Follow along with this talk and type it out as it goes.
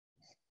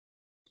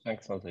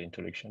Thanks for the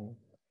introduction.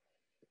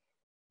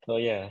 So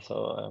yeah,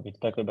 we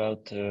talk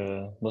about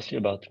mostly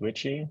about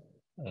Reachy,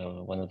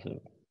 one of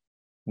the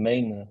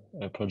main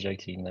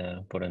project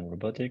in Pollen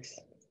Robotics,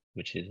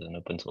 which is an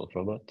open source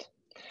robot.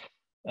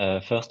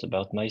 First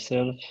about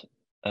myself,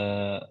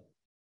 I'm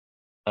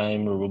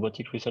a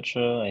robotic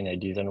researcher and I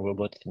design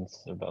robots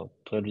since about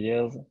 12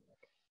 years.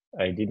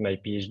 I did my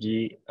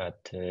PhD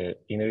at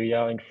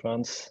INRIA in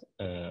France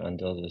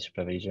under the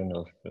supervision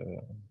of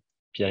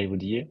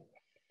Pierre.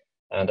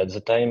 And at the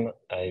time,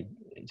 at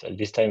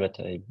this time that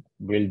I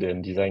built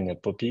and designed a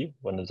Poppy,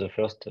 one of the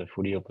first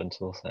fully open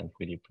source and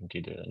 3D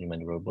printed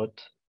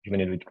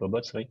humanoid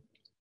robot, sorry.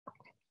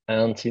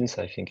 And since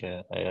I think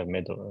I have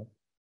made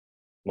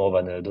more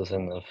than a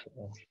dozen of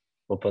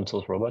open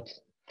source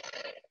robots.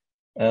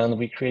 And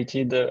we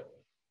created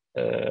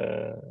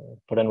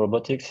Pollen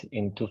Robotics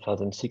in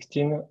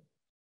 2016,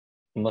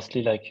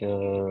 mostly like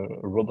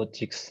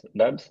robotics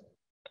labs.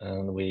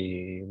 And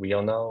we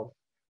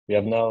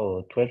have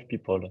now 12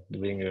 people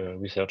doing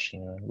research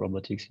in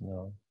robotics in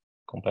our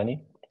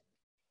company.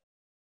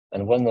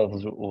 And one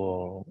of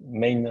our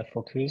main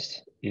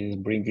focus is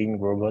bringing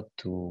robot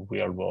to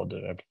real-world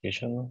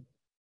application,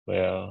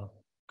 where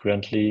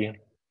currently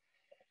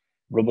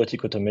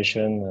robotic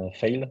automation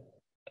fail,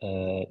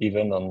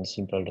 even on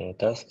simple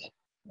tasks.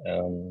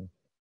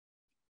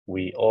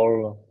 We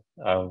all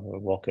have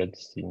worked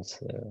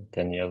since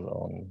 10 years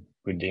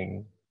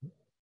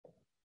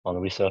on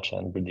research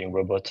and building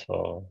robots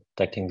for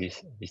tackling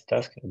this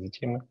task as a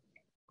team.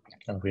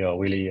 And we are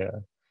really,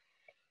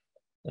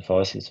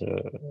 for us, it's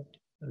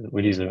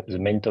really the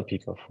main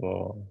topic of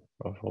our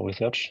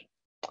research.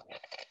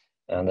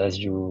 And as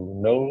you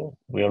know,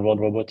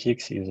 real-world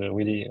robotics is a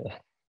really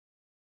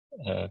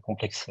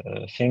complex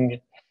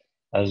thing,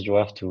 as you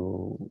have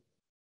to,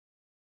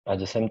 at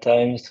the same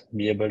time,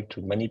 be able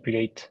to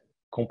manipulate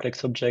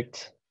complex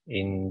objects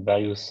in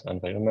various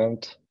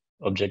environments,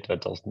 objects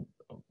that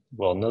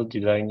were not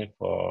designed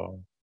for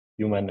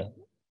human,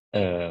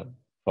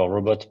 for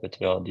robots, but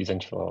were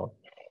designed for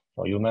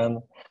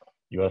human.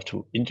 You have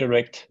to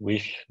interact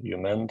with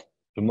humans,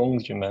 among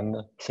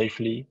humans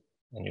safely,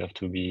 and you have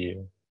to be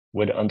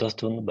well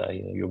understood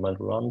by human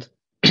around.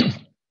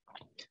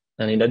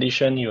 And in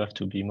addition, you have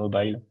to be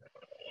mobile.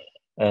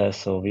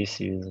 So this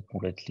is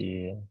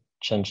completely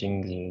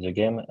changing the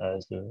game,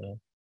 as the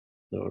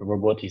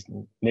robot is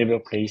never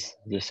placed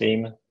the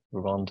same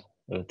around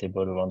a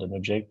table, around an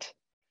object,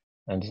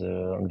 and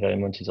the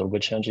environment is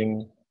always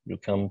changing. You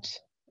can't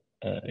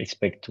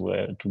expect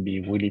to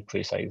be really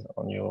precise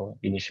on your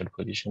initial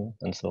position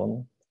and so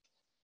on.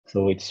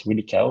 So it's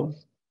really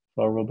chaos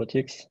for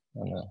robotics,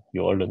 and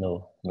you all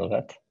know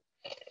that.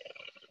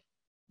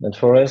 And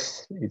for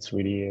us, it's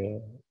really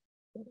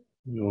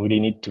you really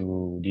need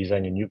to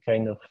design a new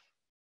kind of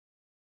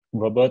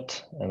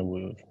robot,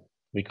 and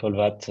we call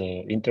that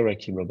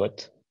interactive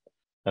robot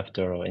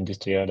after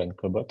industrial and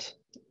cobot.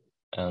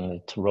 And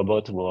it's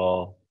robots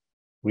were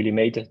really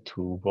made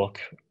to work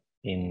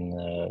in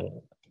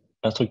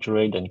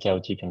unstructured and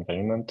chaotic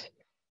environment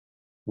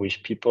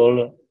with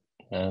people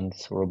and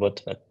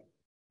robots that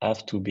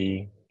have to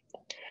be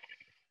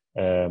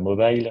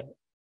mobile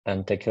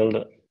and tackle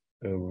a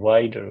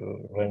wide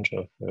range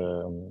of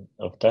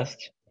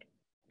tasks.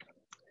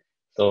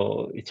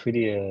 So it's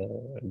really a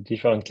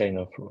different kind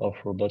of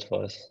robot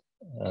for us,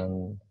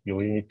 and you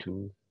really need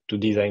to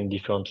design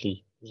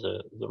differently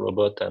the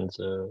robot and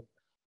the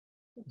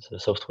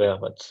software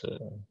that's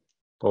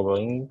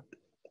powering.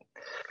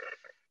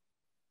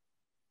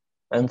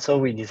 And so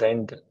we have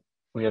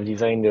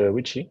designed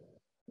Reachy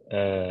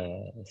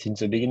since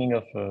the beginning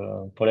of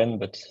Pollen,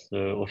 but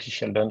the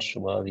official launch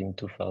was in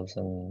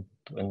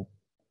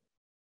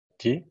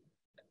 2020.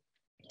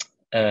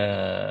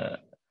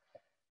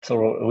 So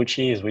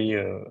Reachy is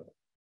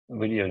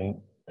really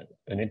an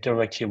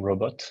interactive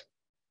robot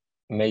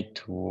made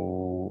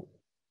to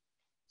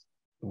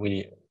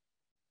really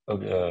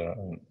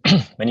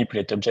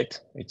manipulate objects.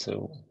 It's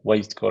why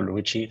it's called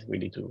Reachy,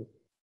 really to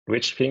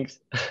reach things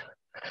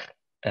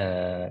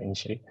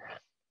initially.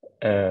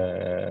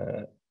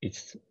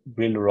 It's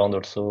built around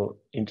also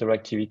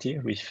interactivity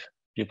with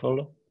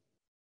people,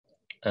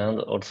 and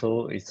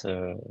also it's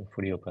a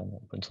fully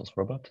open source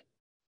robot.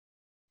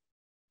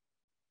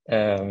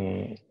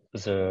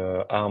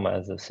 The arm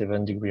has a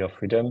 7 degrees of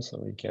freedom, so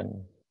we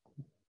can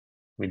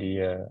really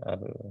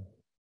have a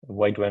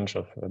wide range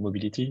of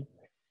mobility.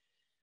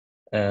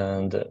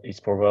 And it's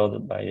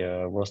powered by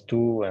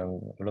ROS2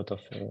 and a lot of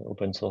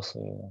open source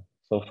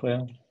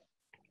software.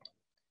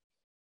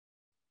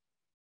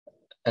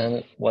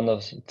 And one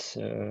of its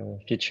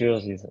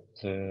features is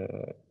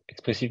the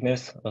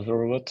expressiveness of the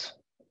robot.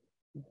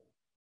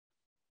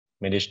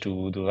 Managed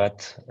to do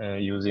that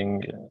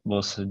using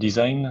both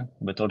design,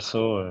 but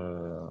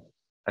also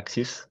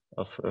axis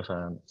of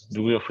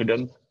degree of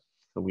freedom.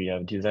 So we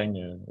have designed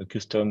a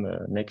custom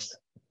next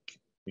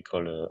we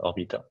call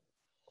Orbiter.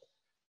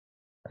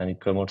 And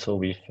it comes also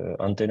with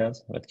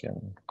antennas that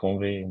can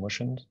convey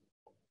motions.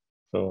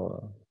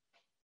 So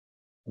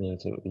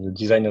the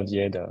design of the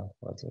head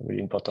was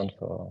really important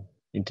for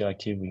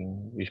interactive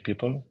with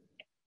people.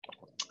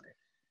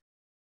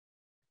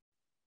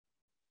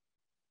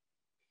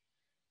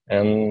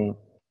 And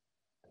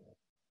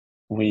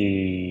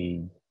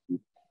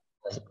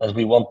as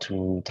we want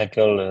to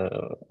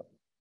tackle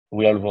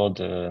real-world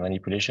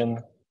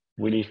manipulation,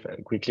 really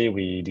quickly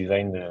we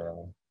designed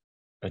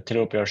a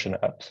teleoperation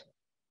app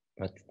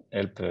that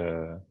help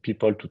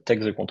people to take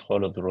the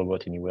control of the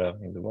robot anywhere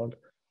in the world.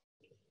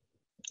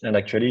 And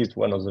actually, it's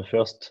one of the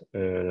first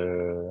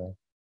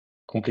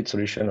complete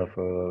solution of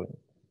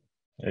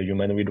a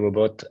humanoid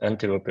robot and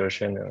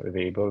teleoperation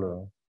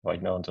available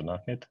right now on the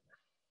market.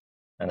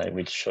 And I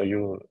will show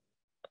you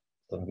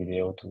some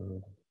video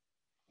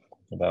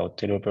about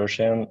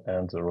teleoperation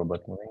and the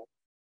robot moving.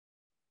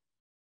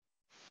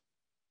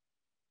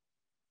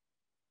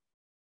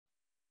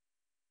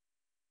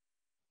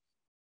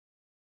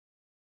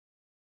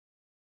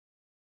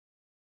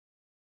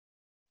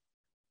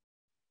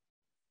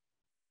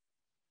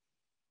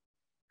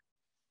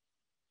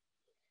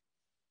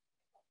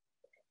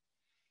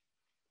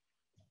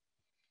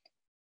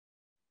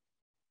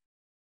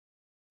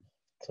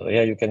 So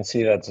here you can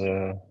see that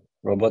the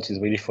robot is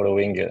really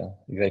following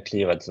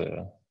exactly what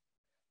the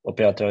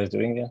operator is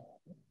doing,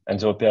 and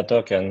the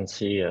operator can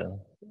see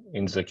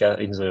in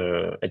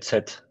the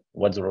headset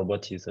what the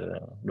robot is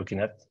looking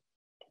at.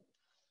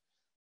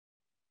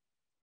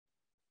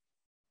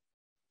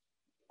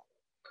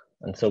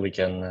 And so we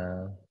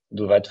can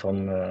do that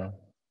from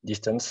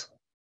distance.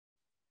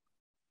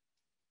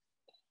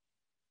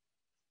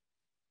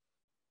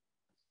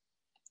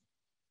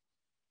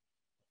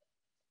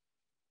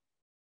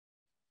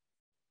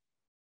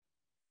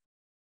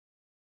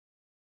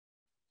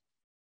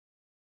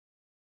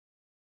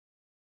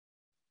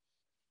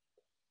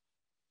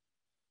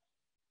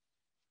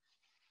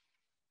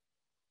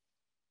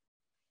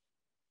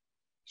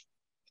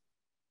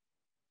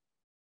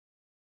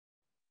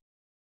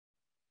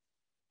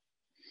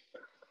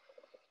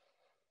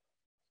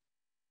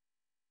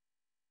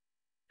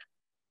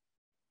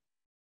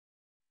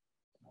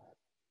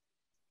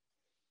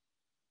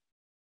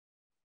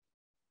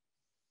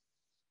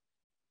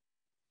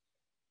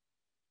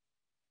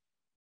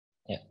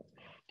 Yeah.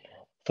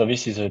 So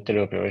this is a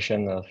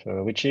teleoperation of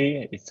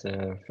Reachy. It's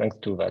thanks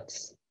to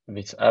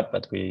this app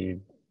that we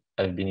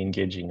have been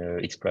engaged in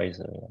a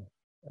Xprixe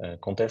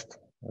contest.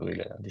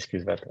 We'll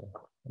discuss that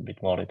a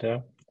bit more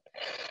later.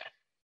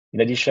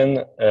 In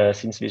addition,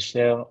 since this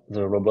year,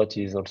 the robot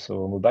is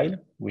also mobile.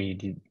 We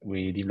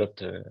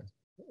developed a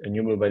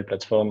new mobile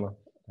platform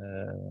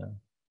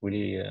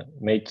really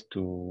made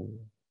to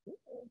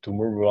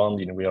move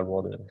around in real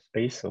world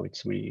space. So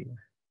it's really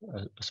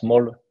a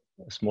small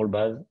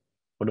base,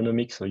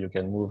 autonomic, so you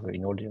can move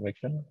in all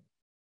directions.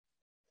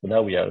 So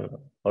now we have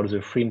all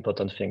the three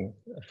important things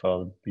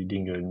for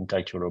building an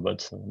interactive robot: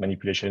 so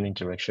manipulation,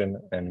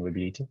 interaction, and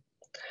mobility.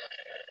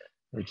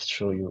 Let's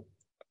show you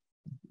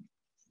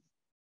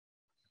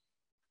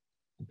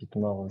a bit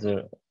more of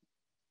the.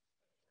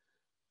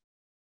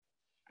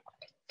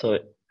 So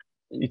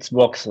it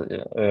works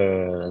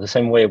the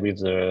same way with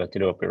the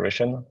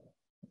teleoperation.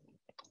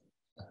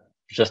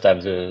 You just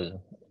have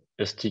the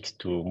sticks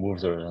to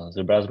move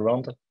the base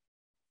around.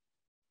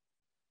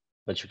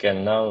 But you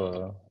can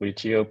now really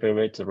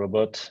teleoperate the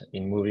robot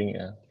in moving.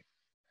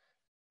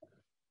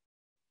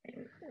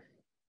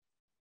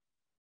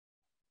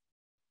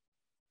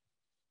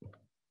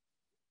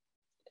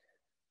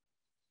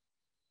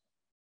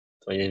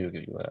 So yeah, you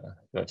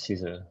have see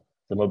the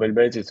mobile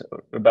base is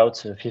about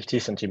 50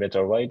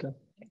 centimeter wide.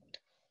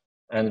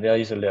 And there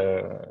is a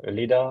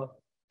LiDAR,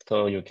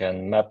 so you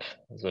can map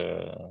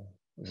the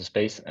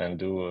space and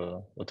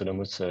do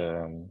autonomous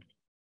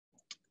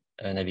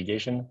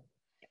navigation.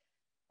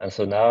 And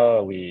so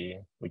now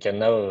we can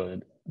now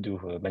do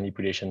a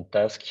manipulation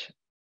task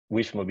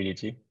with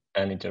mobility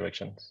and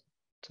interactions.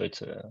 So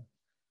it's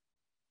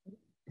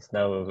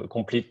now a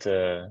complete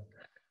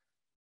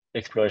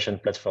exploration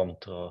platform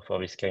for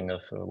this kind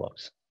of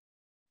works.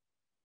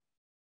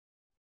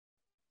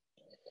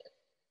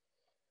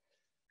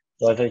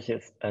 So as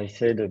I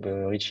said,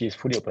 Reachy is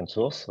fully open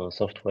source, so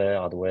software,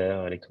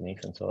 hardware,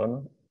 electronics, and so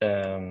on.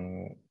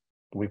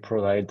 We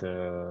provide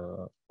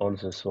all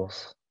the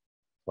source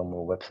from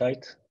our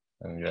website,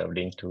 and you have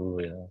link to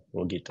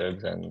our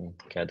GitHubs and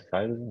CAD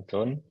files and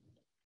so on.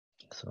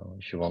 So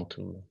if you want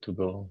to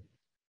go,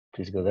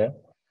 please go there.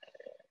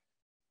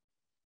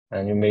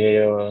 And you may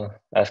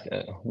ask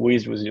who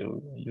is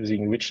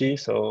using Reachy.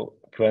 So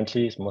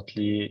currently it's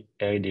mostly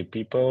everyday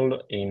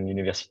people in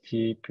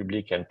university,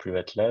 public and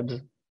private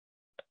labs.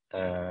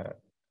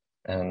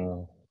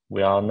 And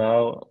we have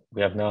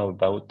now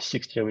about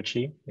 60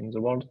 Reachy in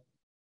the world.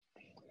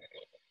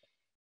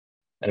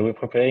 And we're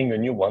preparing a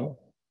new one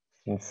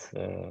since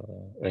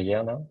a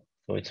year now.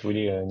 So it's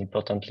really an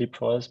important leap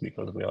for us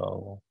because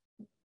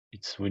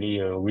it's really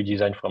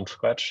redesigned from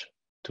scratch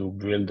to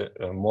build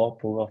a more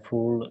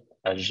powerful,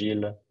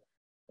 agile,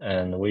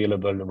 and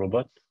reliable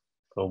robot.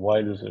 So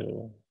while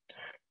the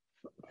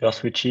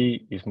first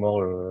Reachy is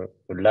more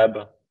a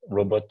lab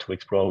robot to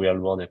explore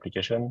real-world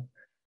application,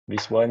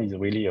 this one is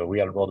really a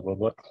real-world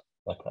robot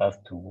that has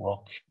to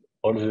work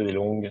all the day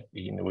long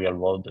in a real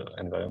world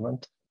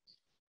environment.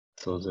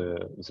 So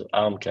the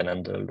arm can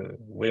handle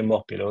way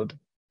more payload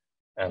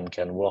and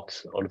can work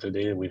all the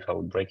day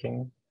without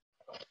breaking.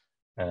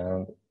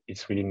 And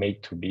it's really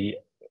made to be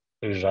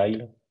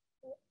agile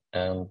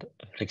and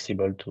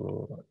flexible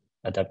to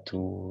adapt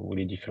to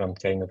really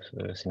different kind of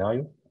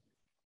scenario.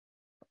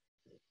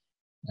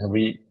 And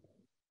we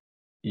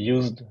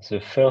used the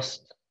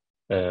first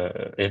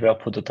ever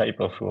prototype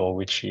of our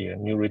Reachy,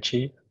 new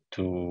Reachy,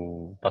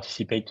 to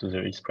participate to the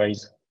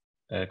Xprixe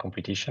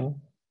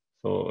competition.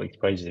 So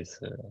Xprixe is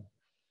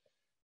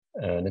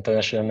an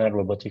international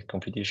robotic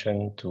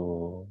competition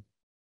to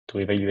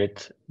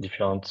evaluate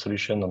different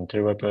solutions on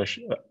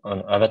teleoperation,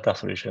 on avatar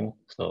solution.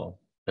 So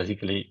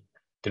basically,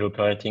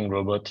 teleoperating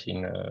robot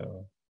in a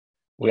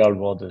real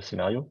world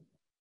scenario.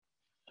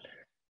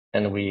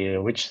 And we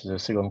reached the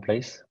second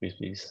place with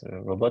this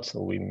robot.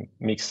 So we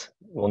mix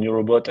our new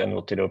robot and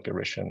our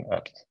teleoperation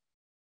apps.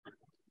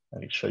 I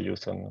will show you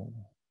some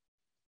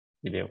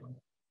video.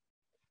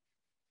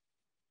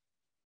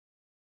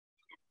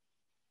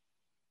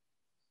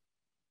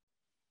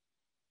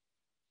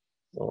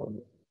 So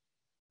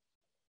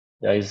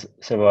there is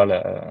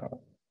several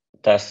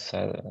tasks,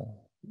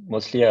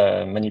 mostly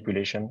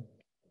manipulation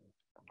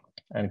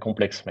and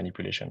complex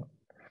manipulation.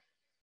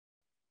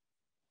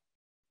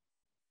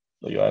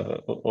 So you have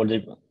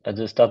at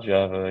the start, you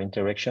have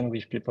interaction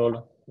with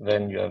people,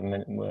 then you have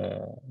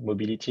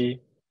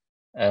mobility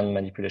and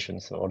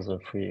manipulation. So all the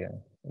three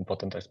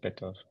important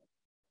aspects of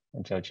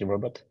interactive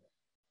robot.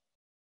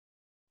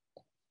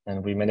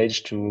 And we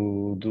managed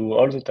to do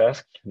all the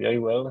tasks very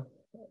well,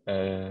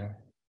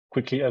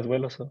 quickly as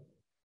well also.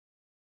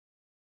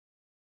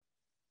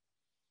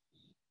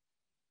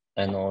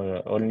 And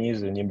only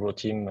the Nibro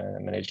team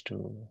managed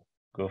to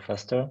go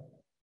faster.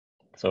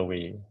 So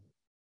we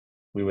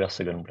were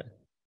second place.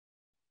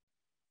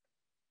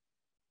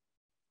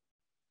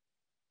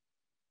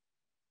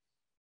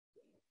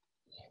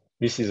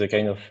 This is a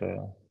kind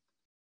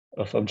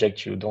of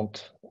object you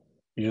don't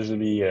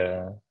usually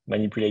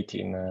manipulate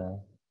in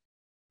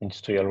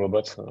industrial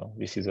robots. So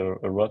this is a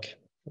rock,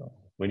 so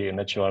really a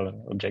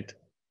natural object.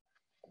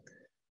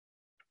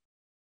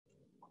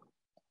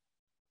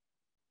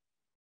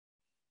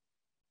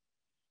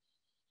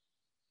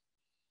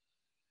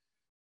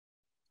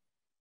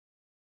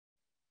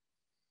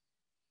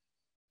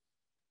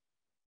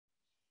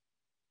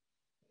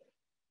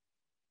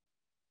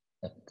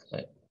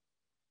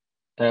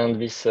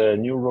 And this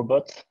new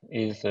robot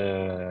is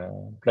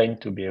planned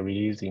to be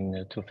released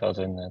in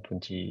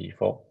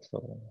 2024,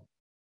 so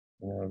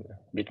a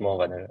bit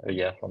more than a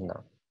year from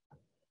now.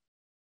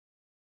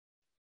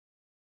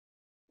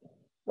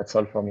 That's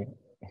all for me,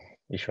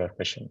 if you have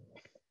questions.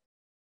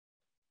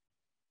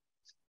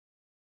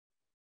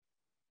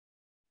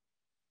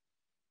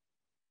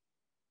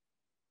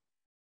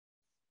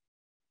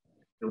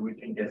 So we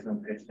can get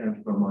some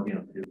questions from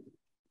audience.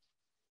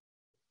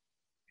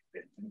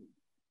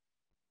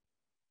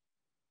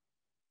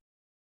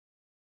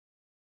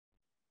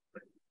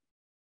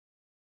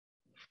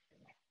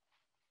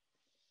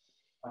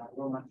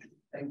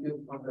 Thank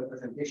you for the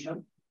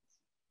presentation.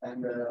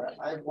 And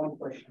I have one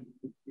question.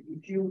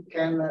 If you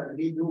can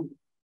redo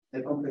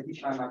the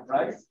competition at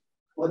price,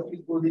 what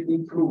would it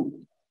improve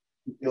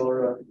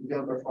your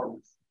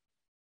performance?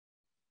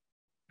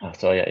 Oh,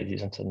 sorry, I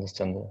didn't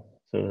understand.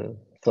 The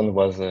sound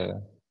was. Can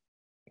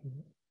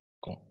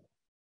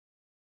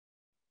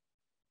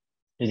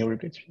you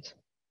repeat, please?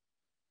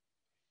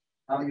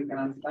 Now you can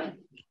understand?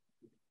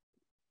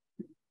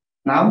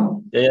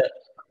 Now? Yeah.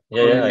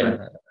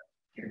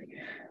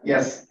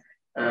 Yes.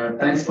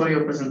 Thanks for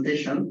your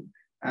presentation.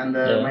 And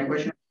my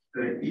question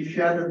is, if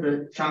you had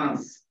the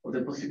chance or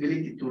the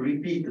possibility to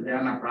repeat the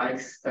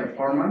Xprixe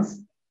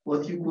performance,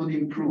 what you could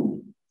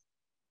improve?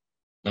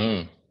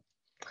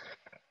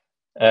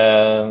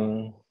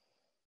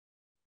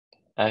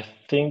 I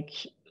think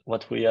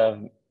what we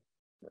have,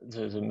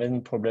 the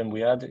main problem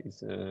we had is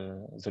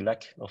the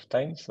lack of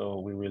time. So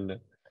we will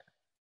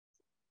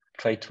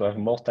try to have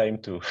more time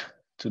to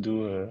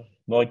do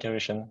more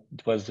iteration.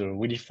 It was the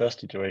really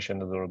first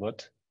iteration of the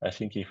robot. I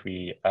think if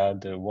we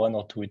add 1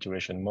 or 2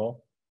 iteration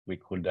more, we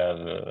could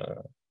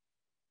have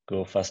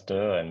go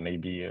faster and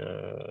maybe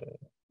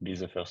be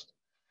the first.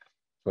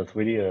 But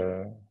really,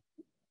 I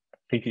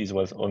think it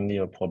was only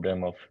a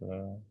problem of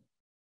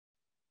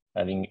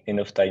having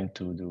enough time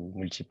to do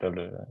multiple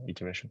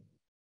iteration.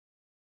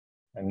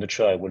 I'm not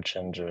sure I will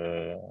change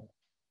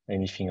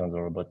anything on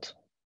the robot.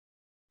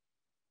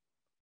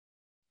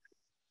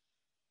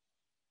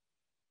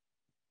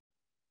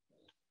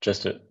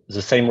 Just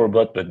the same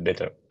robot, but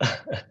better.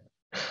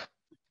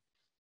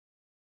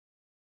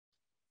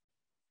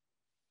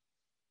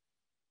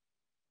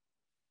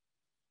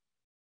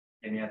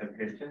 Any other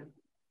questions?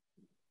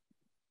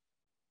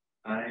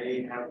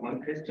 I have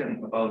one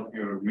question about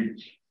your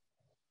Reach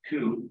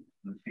 2.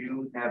 Do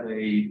you have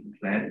a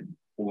plan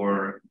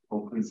for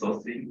open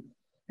sourcing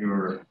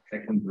your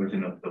second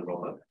version of the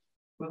robot?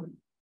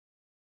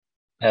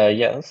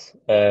 Yes,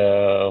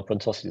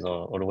 open source is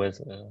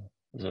always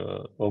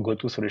our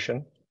go-to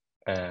solution.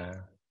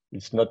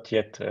 It's not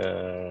yet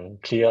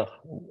clear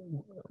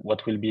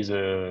what will be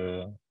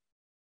the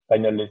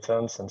final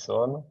license and so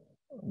on,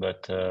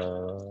 but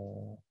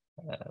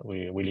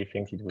we really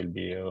think it will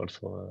be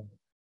also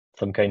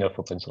some kind of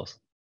open source,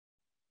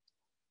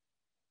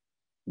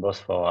 both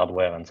for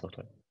hardware and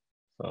software.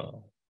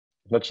 So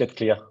not yet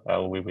clear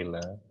how we will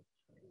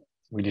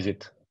release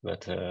it,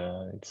 but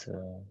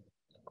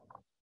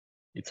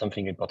it's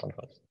something important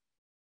for us.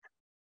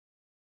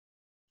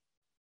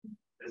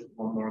 Just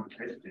one more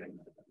question.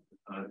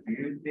 Do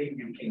you think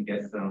you can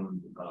get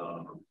some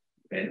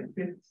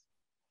benefits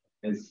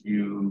as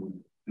you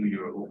do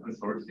your open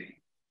sourcing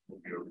of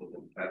your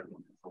local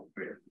platform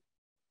software?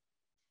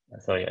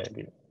 Sorry,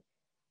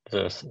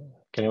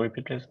 can you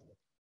repeat, please?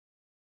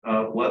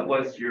 What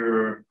was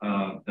your,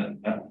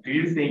 do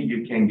you think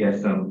you can get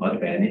some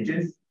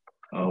advantages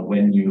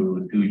when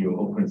you do your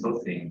open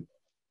sourcing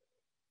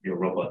your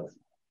robots?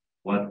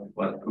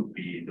 What could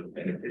be the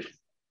benefits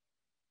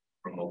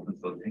from open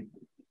sourcing?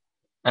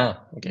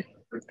 Okay.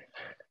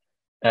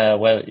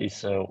 Well,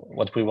 it's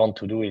what we want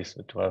to do is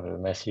to have a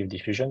massive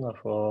diffusion of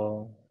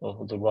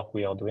the work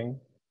we are doing.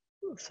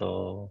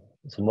 So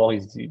the more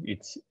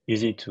it's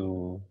easy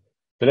to,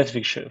 the less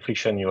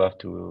friction you have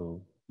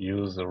to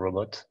use the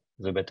robot,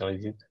 the better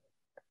is it.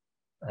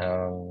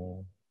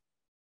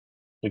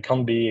 We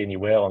can't be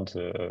anywhere on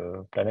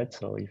the planet,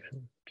 so if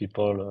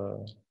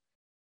people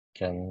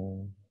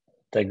can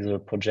take the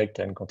project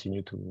and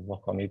continue to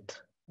work on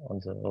it on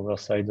the other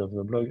side of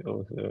the blog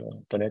of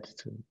the planet,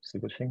 it's a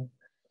good thing.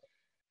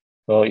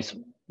 So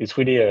it's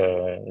really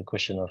a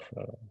question of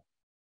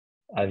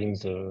having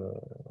the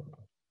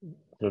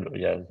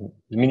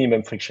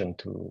minimum friction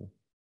to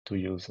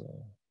use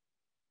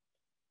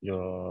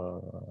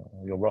your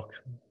work.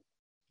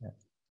 Yeah.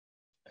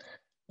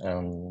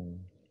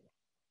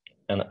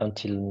 And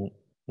until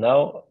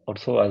now,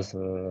 also as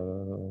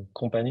a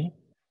company,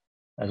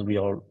 as we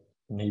are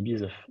maybe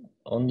the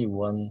only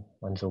one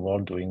in the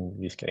world doing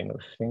this kind of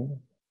thing,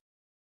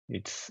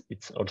 it's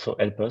also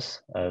help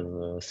us as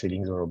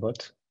selling the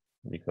robot,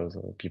 because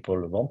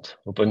people want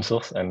open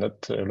source and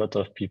not a lot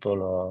of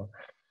people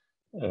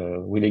are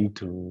willing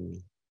to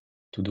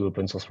do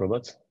open source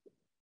robots.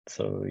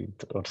 So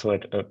it also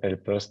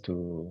help us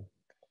to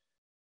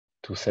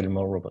sell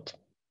more robots.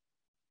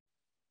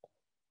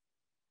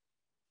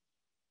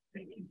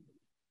 Thank you.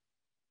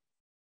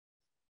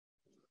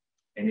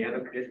 Any other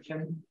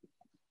question?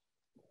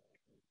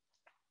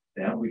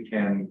 Then we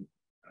can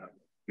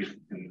switch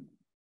to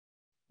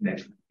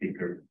next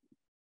speaker.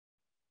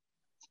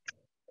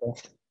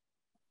 Thanks.